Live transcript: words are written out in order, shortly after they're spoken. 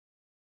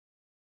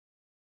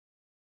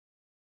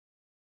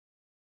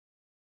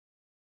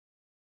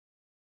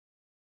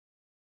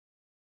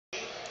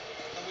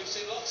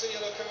seen lots of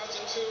yellow cards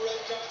and 2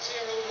 red cards here.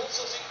 And we've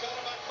also seen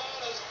Conor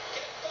McManus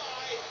get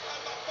by,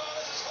 and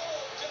McManus is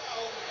hauled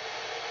down.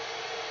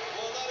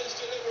 Well, that is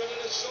deliberate,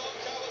 and it's Sean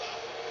Cavanagh.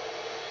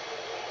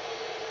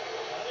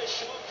 That is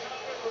Sean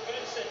Cavanagh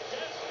prevents a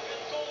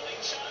definite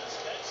goaling chance.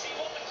 Let's see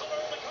what the colour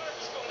of the card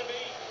is going to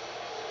be.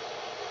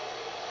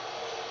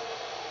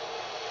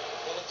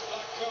 Well, it's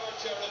black card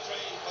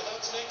territory, but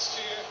that's next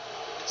year.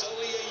 It's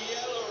only a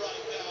yellow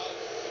right now.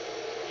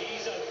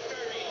 He's a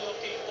very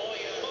lucky boy,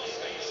 it must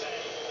be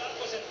said. That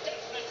was a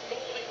definite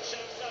goaling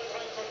chance that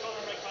time for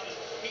Conor McManus.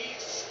 He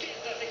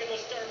skinned, I think it was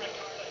Dermot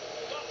Carlin.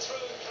 Got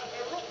through,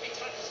 Cavanagh rugby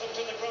tackles him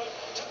to the ground.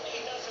 To me,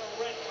 that's a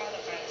red card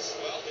offence.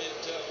 Well, it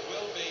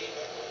will be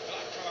a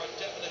black card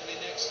definitely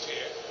next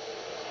year.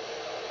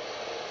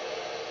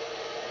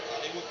 And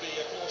he would be,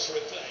 of course,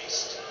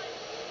 replaced.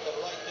 But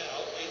right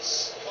now,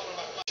 it's Conor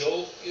McManus.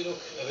 Joe, you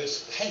look a bit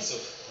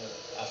pensive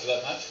after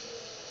that match.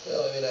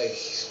 Well, I mean, I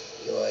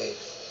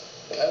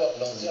want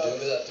nothing to do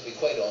with that, to be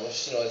quite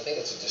honest. I think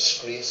it's a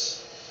disgrace.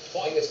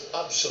 Why? I think it's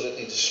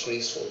absolutely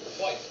disgraceful.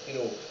 Why? And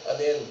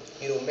then,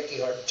 Mickey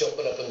Hart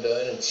jumping up and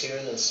down and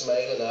cheering and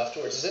smiling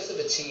afterwards as if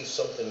they've achieved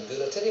something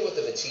good. I'll tell you what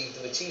they've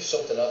achieved. They've achieved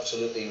something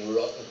absolutely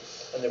rotten.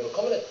 And they're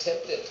becoming a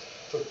template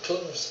for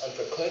clubs and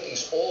for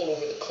counties all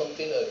over the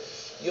country now.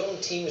 Young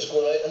teams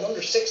going out, an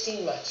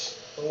under-16 match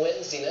on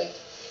Wednesday night.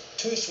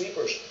 2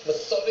 sweepers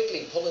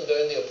methodically pulling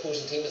down the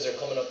opposing team as they're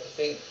coming up the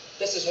field.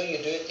 This is how you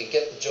do it to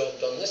get the job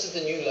done. This is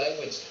the new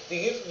language. The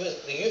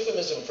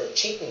euphemism for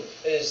cheating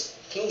is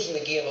closing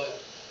the game out.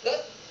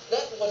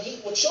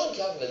 What Sean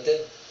Cavanagh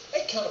did,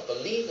 I cannot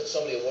believe that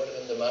somebody awarded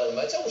him the man of the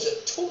match. That was a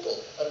total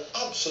and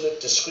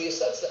absolute disgrace.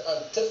 That's the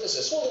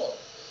antithesis, hold on,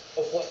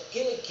 of what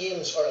Gaelic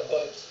games are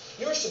about.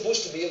 You're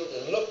supposed to be able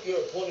to look your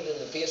opponent in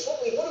the face.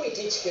 What do we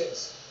teach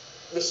kids?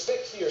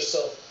 Respect for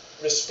yourself.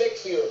 Respect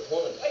for your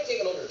opponent. I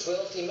take an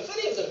under-12 team. If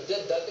any of them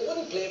did that, they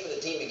wouldn't play for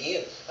the team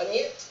again. And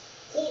yet,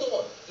 hold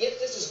on, yet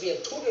this is being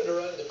touted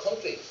around the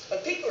country. And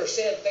people are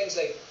saying things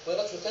like, well,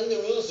 that's within the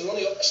rules, they're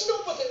only up. It's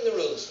not within the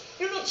rules.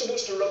 You're not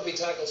supposed to rugby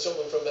tackle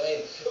someone from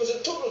behind. It was a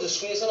total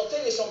disgrace, and I'll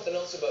tell you something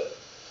else about it.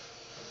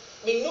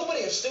 I mean,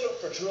 nobody has stood up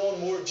for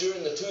Tyrone more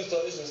during the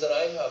 2000s than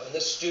I have in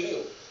this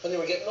studio, when they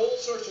were getting all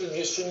sorts of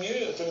abuse from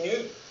you and from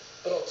you.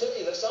 But I'll tell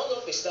you this, I'll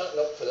not be standing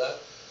up for that.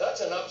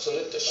 That's an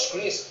absolute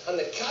disgrace. And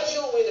the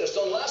casual way that it's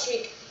done last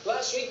week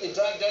they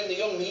dragged down the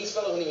young Meath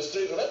fellow when he was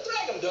through.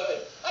 Drag him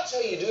down. That's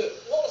how you do it.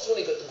 Wallace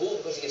only got the goal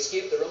because he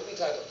escaped the rugby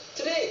tackle.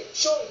 Today,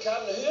 Sean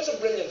Cavanagh, who is a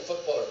brilliant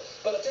footballer,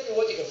 but I'll tell you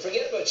what, you can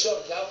forget about Sean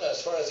Cavanagh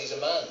as far as he's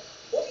a man.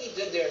 What he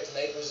did there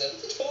tonight was a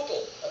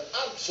total and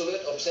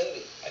absolute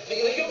obscenity.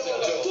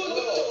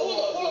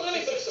 Hold on, let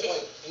me finish the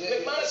point.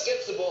 McManus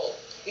gets the ball.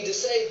 He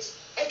decides,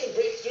 I can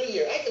break through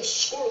here. I can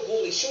score a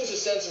goal. He shows a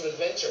sense of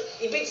adventure.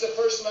 He beats the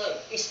first man.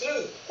 He's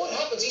through. What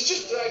happens? He's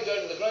just dragged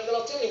down to the ground. And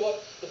I'll tell you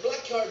what, the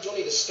black card's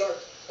only the start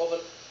of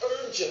an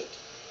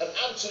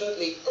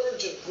absolutely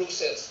urgent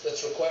process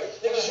that's required.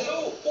 There is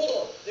no, hold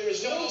on, there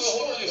is no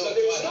sport. I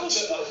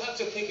have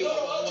to pick you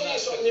up on I'll tell you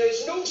something. There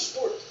is no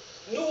sport,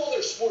 no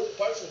other sport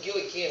apart from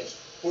Gaelic games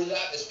where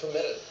that is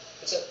permitted.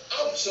 It's an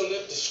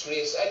absolute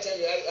disgrace. I tell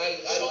you,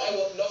 I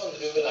want nothing to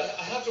do with it.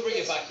 I have to bring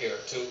you back here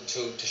to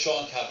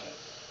Sean Cavanagh.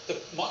 The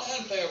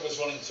Monaghan player was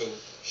running through.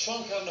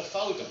 Sean Cavanagh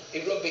fouled him.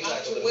 He rugby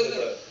tackled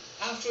him.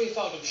 After he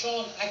fouled him,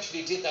 Sean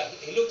actually did that.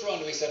 He looked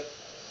around and he said,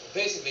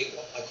 basically,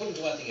 I couldn't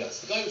do anything else.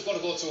 The guy was going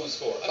to go through and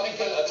score. Let's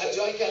forget about that.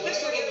 Here, forget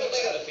about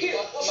that. Can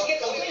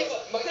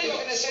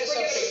I say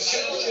something?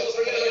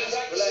 Forget about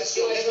practice.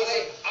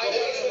 I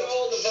don't know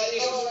all the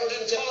values.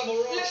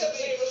 Let them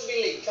play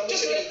rugby league.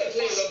 Just let them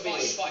play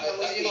rugby league.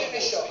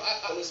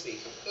 Can we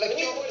speak? Like,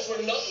 you boys were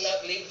not in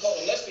that league,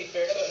 Colin. Let's be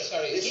fair about it.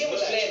 The game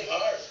was playing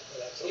hard.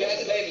 Let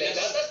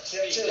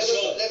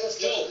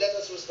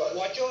us respond.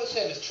 What Joe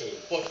said is true,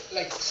 but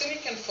like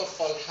Syrian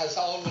football has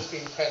always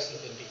been present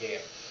in the game.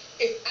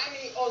 If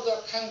any other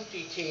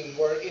county team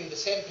were in the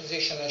same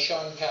position as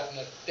Sean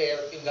Cavanagh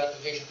there in that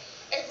position,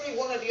 every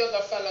one of the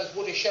other fellas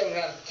would have shouted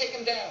around, take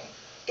him down.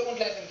 Don't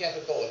let him get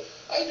a goal.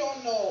 I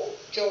don't know,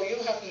 Joe, you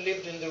haven't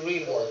lived in the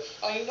real world.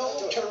 I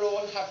know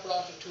Tyrone have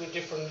brought it to a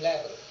different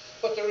level,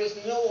 but there is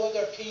no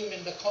other team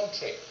in the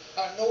country,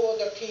 or no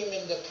other team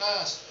in the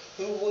past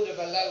who would have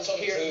allowed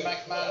Kieran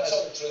McManus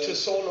to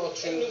solo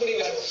through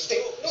nobody and stick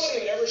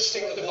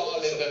the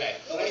ball in the net.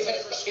 It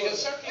has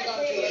certainly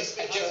gone to a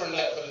different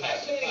level now.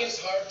 I've played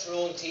against hard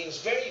Tyrone teams,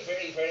 very,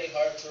 very, very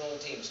hard Tyrone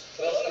teams.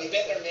 With a lot of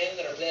better men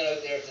that are playing out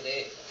there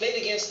today. Played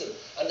against them,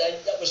 and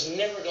that was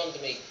never done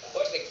to me.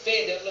 Boys like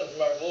Faye Devlin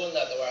from Arbone,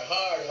 that they were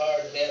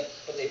hard men,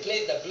 but they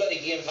played the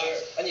bloody game fair,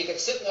 and you could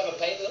sit and have a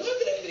pint with them. How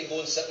could anybody go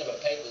and sit and have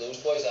a pint with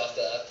those boys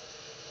after that?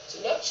 It's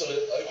an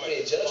absolute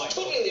outrage. And it's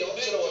totally the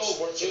opposite of what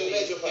sports. You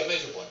made your point.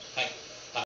 Thank you.